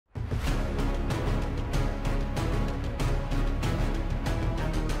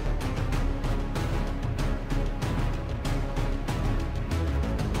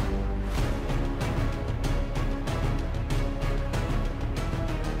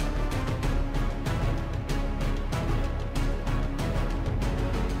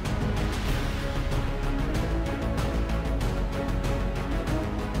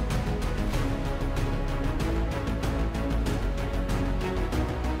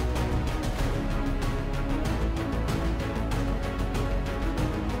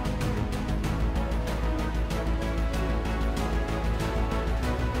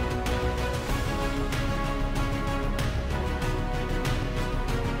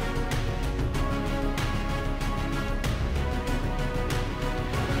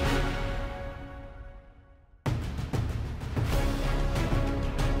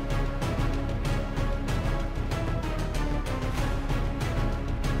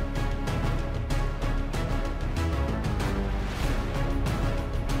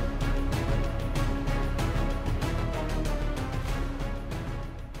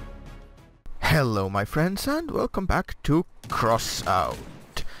Hello my friends and welcome back to Crossout.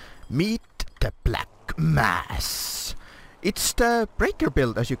 Meet the Black Mass. It's the breaker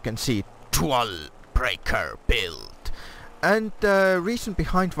build, as you can see, 12 breaker build. And the reason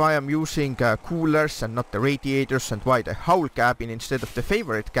behind why I'm using coolers and not the radiators and why the whole cabin instead of the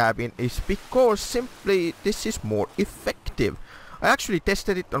favorite cabin is because simply this is more effective. I actually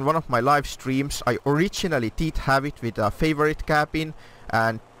tested it on one of my live streams. I originally did have it with a favorite cabin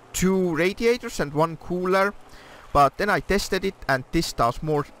and 2 radiators and 1 cooler, but then I tested it and this does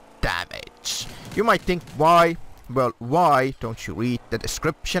more damage. You might think why? Well, why don't you read the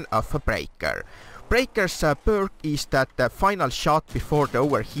description of a breaker? Breaker's perk is that the final shot before the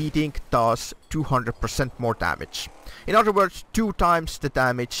overheating does 200% more damage. In other words, 2 times the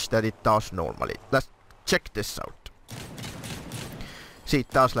damage that it does normally. Let's check this out. See, it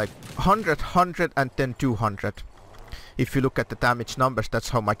does like 100, 100 and then 200. If you look at the damage numbers, that's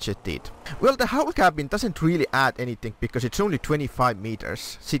how much it did. Well, the whole cabin doesn't really add anything because it's only 25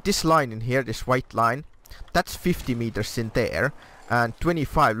 meters. See this line in here, this white line, that's 50 meters in there. And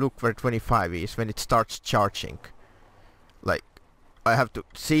 25, look where 25 is when it starts charging. Like, I have to,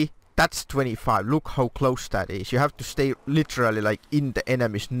 see, that's 25, look how close that is. You have to stay literally like in the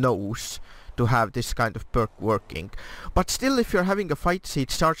enemy's nose to have this kind of perk working. But still, if you're having a fight, see, it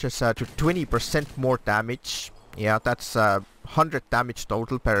charges to 20% more damage. Yeah, that's 100 damage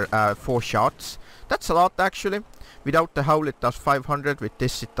total per 4 shots. That's a lot actually. Without the howl it does 500, with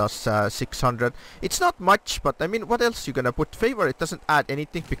this it does 600. It's not much, but I mean, what else you gonna put? Favorite doesn't add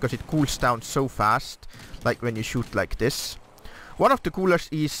anything because it cools down so fast, like when you shoot like this. One of the coolers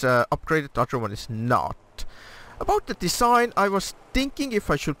is upgraded, the other one is not. About the design, I was thinking if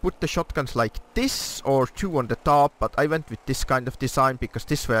I should put the shotguns like this or 2 on the top, but I went with this kind of design because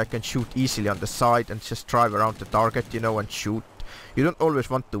this way I can shoot easily on the side and just drive around the target, you know, and shoot. You don't always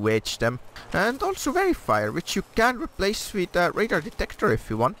want to wedge them. And also verifier, which you can replace with a radar detector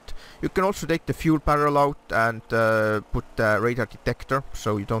if you want. You can also take the fuel barrel out and put the radar detector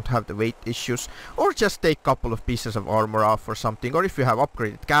so you don't have the weight issues. Or just take a couple of pieces of armor off or something. Or if you have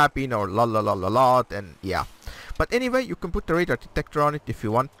upgraded cabin or la la la la la, then yeah. But anyway, you can put the radar detector on it if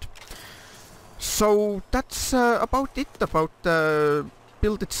you want. So that's about it, about the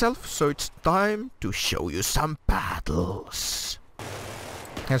build itself. So it's time to show you some battles.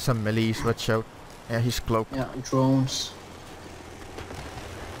 Here's some melees, watch out. Yeah, he's cloaked. Yeah, drones.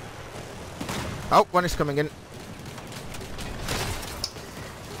 Oh, one is coming in.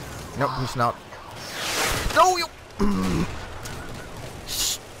 No, he's not. No, you...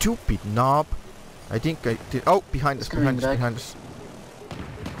 Stupid knob. I think I did... Oh, behind us, behind us, behind us.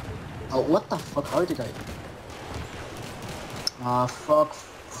 Oh, what the fuck? How did I... Ah, fuck.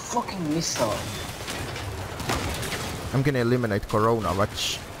 Fucking missile. I'm gonna eliminate Corona,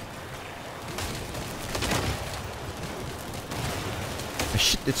 watch. Oh,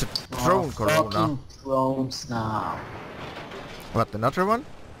 shit, it's a drone, Corona. Fucking drones now. What, another one?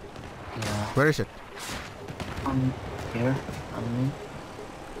 Yeah. Where is it? Here.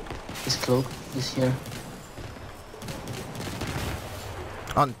 This cloak is here.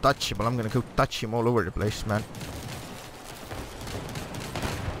 Untouchable, I'm gonna go touch him all over the place, man.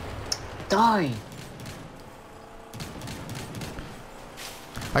 Die!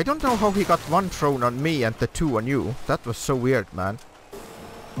 I don't know how he got 1 drone on me and the 2 on you. That was so weird, man.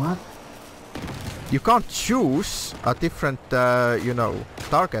 What? You can't choose a different, you know,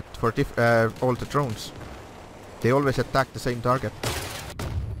 target for all the drones. They always attack the same target.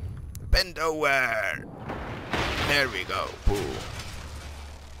 Bend over! There we go. Boom.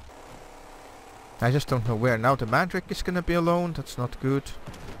 I just don't know where. Now the Mandrake is gonna be alone. That's not good.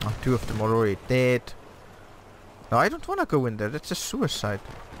 Oh, 2 of them are already dead. No, I don't wanna go in there. That's just suicide.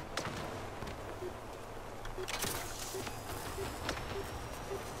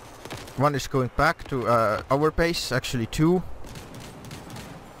 One is going back to our base. Actually 2.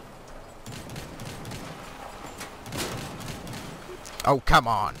 Oh, come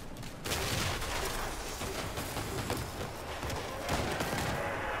on.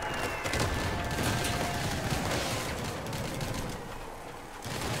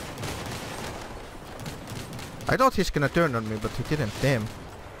 I thought he's gonna turn on me, but he didn't, damn.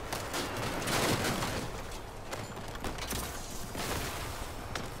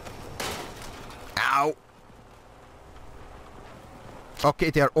 Ow! Okay,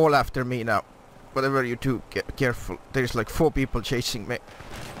 they are all after me now. Whatever you do, get careful. There's like 4 people chasing me.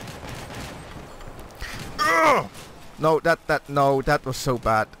 Ugh! No, that was so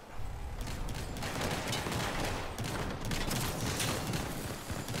bad.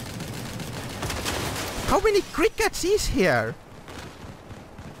 How many crickets is here?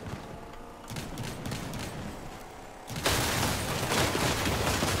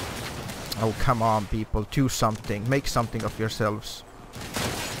 Oh, come on, people. Do something. Make something of yourselves.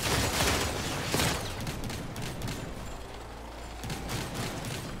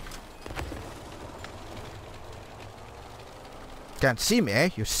 Can't see me, eh,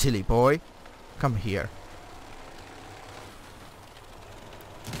 you silly boy? Come here.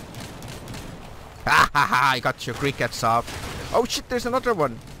 Ha ha ha! I got your crickets off. Oh shit! There's another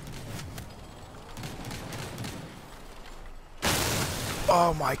one.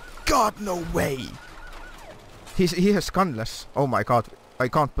 Oh my god! No way! He has gunless. Oh my god! I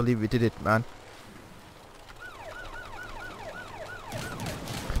can't believe we did it, man.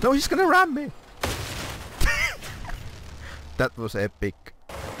 No, he's gonna ram me. That was epic.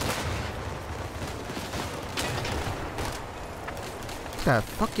 What the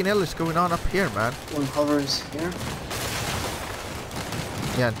fucking hell is going on up here, man? One hovers here.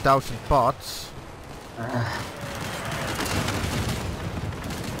 Yeah, 1,000 bots.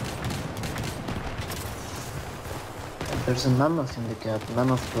 There's a mammoth in the gap.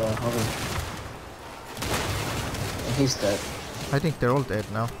 Mammoth hovers. He's dead. I think they're all dead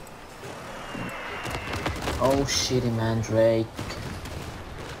now. Oh shitty mandrake.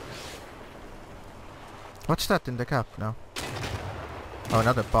 What's that in the cap now? Oh,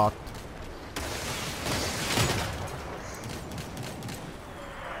 another bot.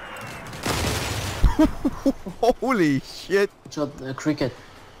 Holy shit! Shot the cricket.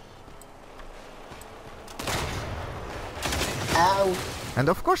 Ow! And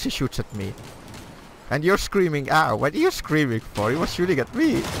of course he shoots at me. And you're screaming, ow. What are you screaming for? He was shooting at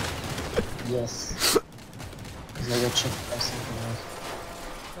me. Yes. Because I got shot by something else.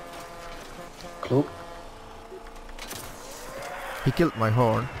 Cloak? He killed my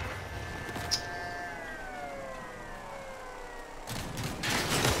horn.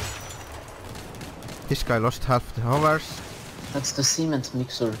 This guy lost half the hovers. That's the cement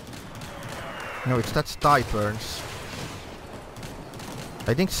mixer. No, that's dye burns.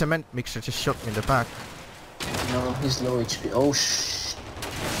 I think cement mixer just shot me in the back. No, he's low HP. Oh sh.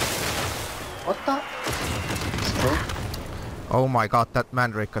 What the? Stroke? Oh my god, that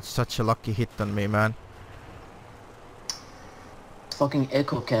mandrake got such a lucky hit on me, man. Fucking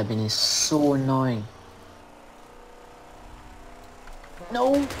echo cabin is so annoying.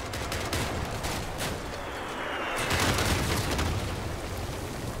 No!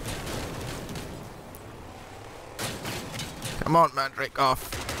 Come on, mandrake,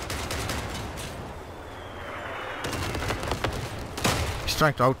 off. He's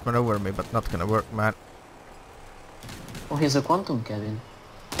trying to outmaneuver me, but not gonna work, man. Oh, here's a quantum cabin.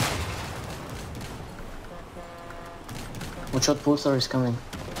 Watch out, Pulsar is coming.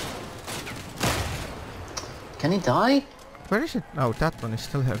 Can he die? Where is it? Oh, that one is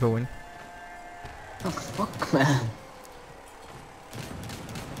still here going. Oh fuck, man.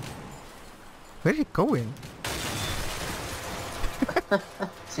 Where is he going?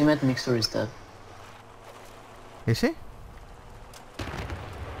 Cement mixer is dead. Is he?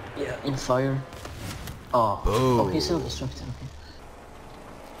 Yeah. In fire. Oh. Oh, he's self-destructing. Okay.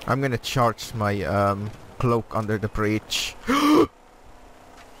 I'm gonna charge my cloak under the bridge.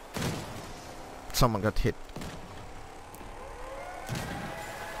 Someone got hit.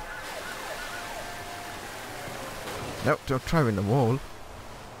 No, don't try in the wall.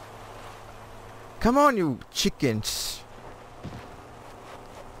 Come on, you chickens.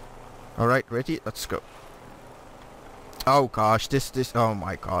 Alright, ready? Let's go. Oh gosh, this, oh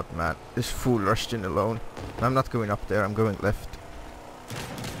my god, man. This fool rushed in alone. I'm not going up there, I'm going left.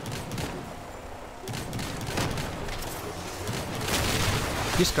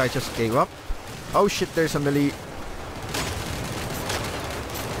 This guy just gave up. Oh shit, there's a melee.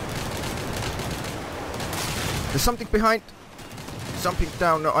 There's something behind. Something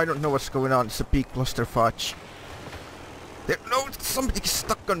down. No, I don't know what's going on. It's a big clusterfuck. There, no, somebody's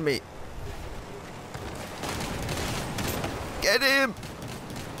stuck on me. Get him!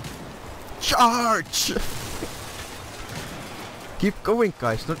 Charge! Keep going,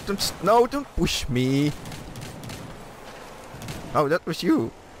 guys. Don't push me. Oh, that was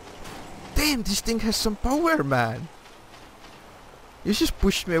you. Damn, this thing has some power, man. You just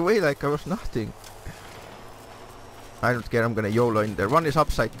pushed me away like I was nothing. I don't care, I'm gonna YOLO in there. One is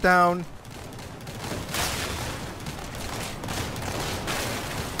upside down.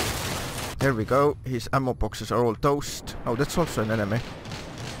 There we go. His ammo boxes are all toast. Oh, that's also an enemy.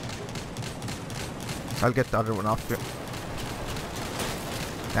 I'll get the other one off you.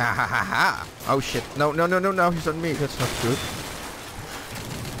 Ah ha ha ha! Oh shit. No, no, no, no, no, he's on me. That's not good.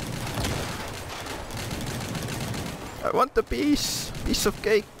 I want the piece. Piece of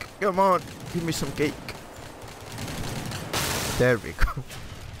cake. Come on. Give me some cake. There we go.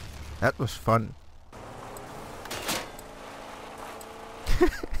 That was fun.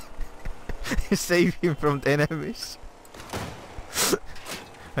 Save him from the enemies.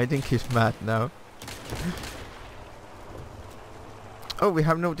 I think he's mad now. Oh, we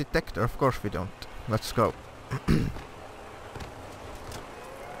have no detector. Of course we don't. Let's go.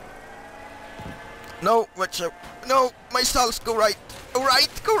 No, watch out. No, my cells, go right. Go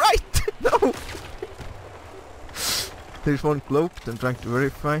right, go right. No. There's one cloaked. I'm trying to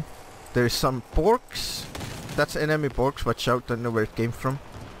verify. There's some porks. That's enemy porks. Watch out, I don't know where it came from.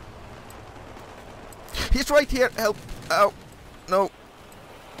 He's right here. Help. Ow. No.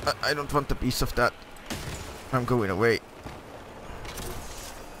 I don't want a piece of that. I'm going away.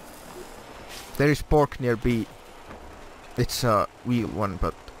 There is pork near B. It's a wheel one,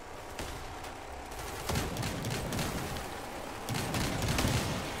 but...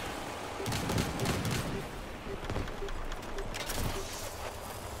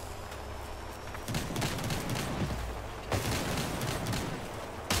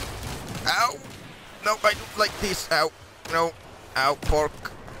 Ow! No, I don't like this. Ow. No. Ow, pork.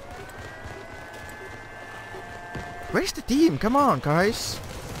 Where's the team? Come on, guys.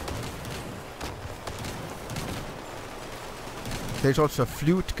 There's also a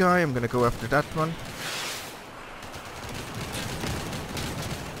flute guy. I'm gonna go after that one.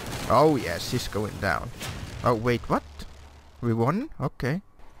 Oh, yes, he's going down. Oh, wait, what? We won? Okay.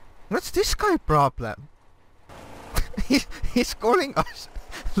 What's this guy problem? He's calling us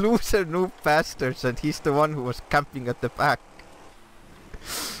loser noob bastards, and he's the one who was camping at the back.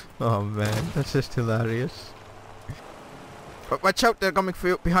 Oh man, that's just hilarious. But watch out, they're coming for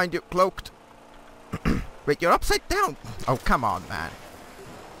you, behind you, cloaked. Wait, you're upside down! Oh, come on, man.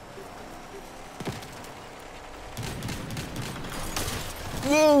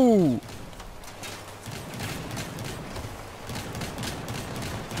 Whoa!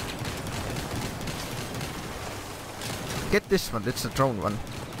 Get this one, it's a drone one.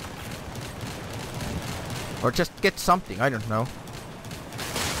 Or just get something, I don't know.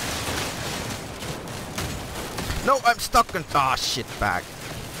 No, I'm stuck on... Ah, shit bag.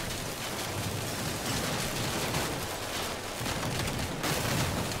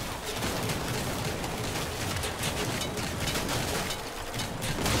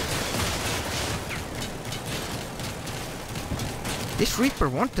 This Reaper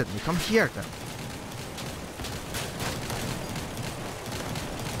wanted me. Come here then.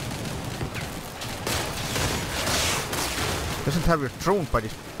 Doesn't have your drone, but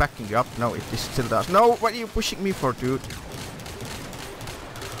it's backing you up. No, it still does. No, what are you pushing me for, dude?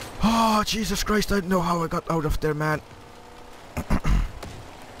 Oh, Jesus Christ, I don't know how I got out of there, man.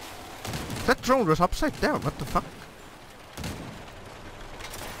 That drone was upside down. What the fuck?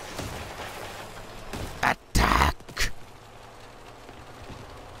 Attack!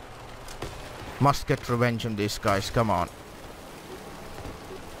 Must get revenge on these guys. Come on.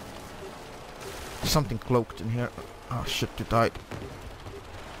 Something cloaked in here. Oh shit, you died.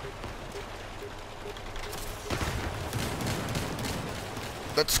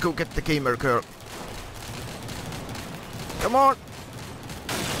 Let's go get the gamer girl. Come on!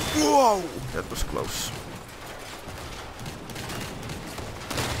 Whoa! That was close.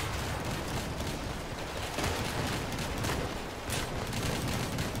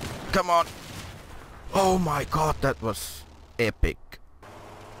 Come on! Oh my god, that was epic.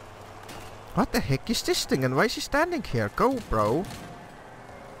 What the heck is this thing, and why is he standing here? Go, bro.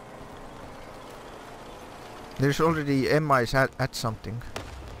 There's already MIs at something.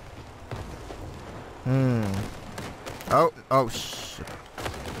 Oh shit.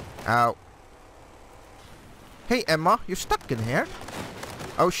 Ow. Hey Emma, you stuck in here?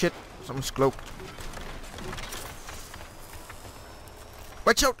 Oh shit, someone's cloaked.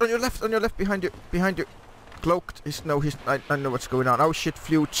 Watch out, on your left, behind you. Cloaked. I know what's going on. Oh shit,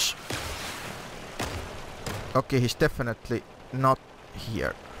 flutes. Okay, he's definitely not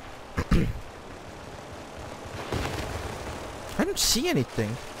here. I don't see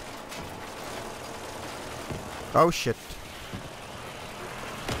anything. Oh shit.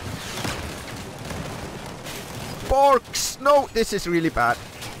 Porks! No, this is really bad.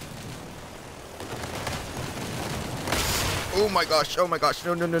 Oh my gosh, oh my gosh.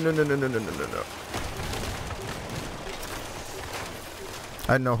 No. I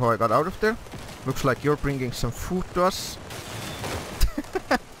don't know how I got out of there. Looks like you're bringing some food to us.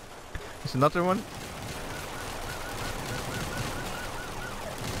 There's another one.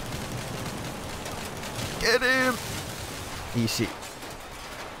 Get him! Easy.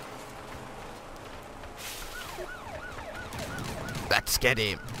 Let's get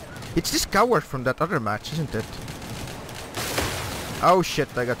him. It's this coward from that other match, isn't it? Oh shit,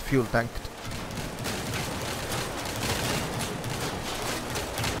 I got fuel tanked.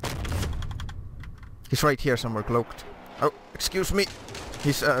 He's right here somewhere cloaked. Oh, excuse me.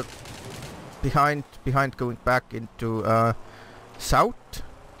 He's behind going back into south.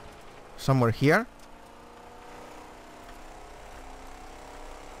 Somewhere here.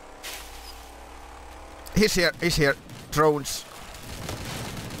 He's here. Drones.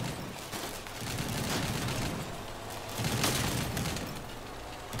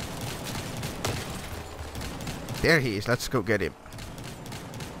 There he is, let's go get him.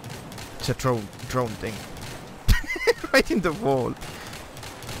 It's a drone thing. Right in the wall.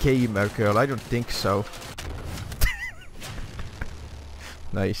 Gamer girl, I don't think so.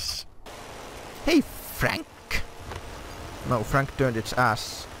 Nice. Hey, Frank! No, Frank turned its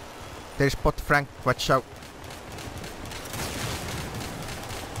ass. There's bot Frank, watch out.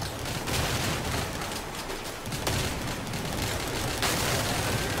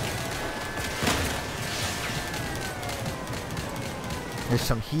 There's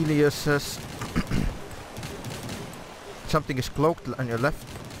some Sethioz. Something is cloaked on your left.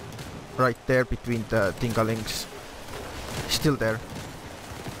 Right there between the dingalings. Still there.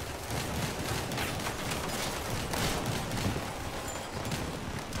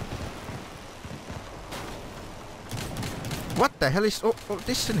 What the hell is... Oh,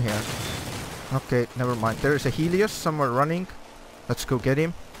 this in here. Okay, never mind. There is a Sethioz somewhere running. Let's go get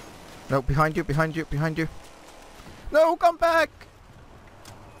him. No, behind you. No, come back!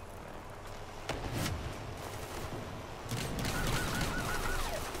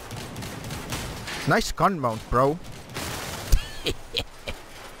 Nice gun mount, bro.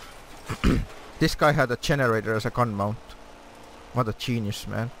 This guy had a generator as a gun mount. What a genius,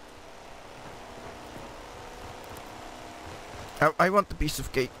 man. I want a piece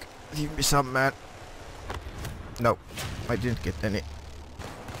of cake. Give me some, man. No, I didn't get any.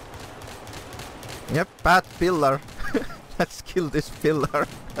 Yep, bad pillar. Let's kill this pillar.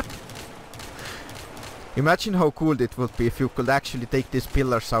 Imagine how cool it would be if you could actually take these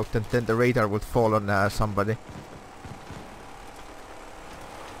pillars out and then the radar would fall on somebody.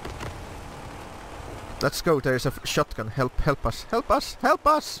 Let's go, there is a shotgun. Help us!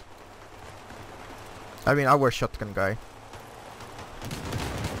 I mean our shotgun guy.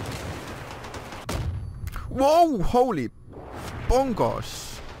 Whoa! Holy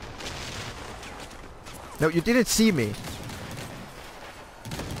bongos! No, you didn't see me.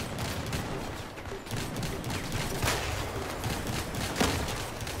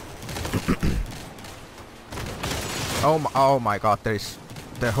 Oh my god, there is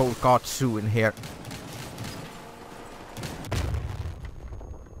the whole god zoo in here.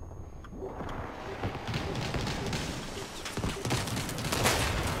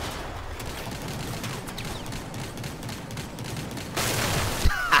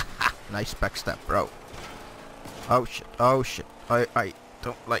 Nice backstab, bro. Oh shit. I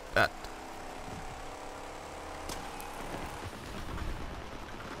don't like that.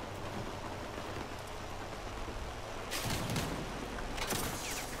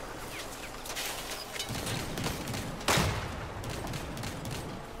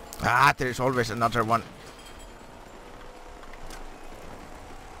 Ah, there's always another one.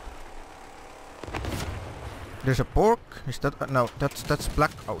 There's a pork. Is that no? That's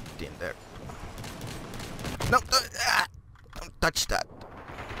blackout in there. No, don't touch that.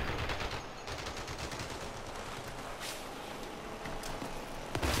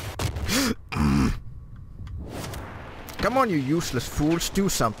 Come on, you useless fools! Do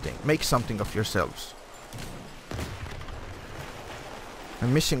something. Make something of yourselves.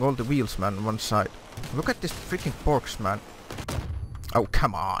 I'm missing all the wheels, man, on one side. Look at this freaking porks, man. Oh,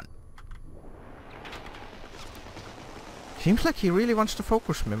 come on. Seems like he really wants to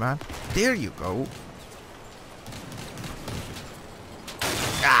focus me, man. There you go.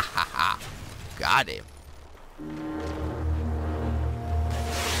 Ah ha ha. Got him.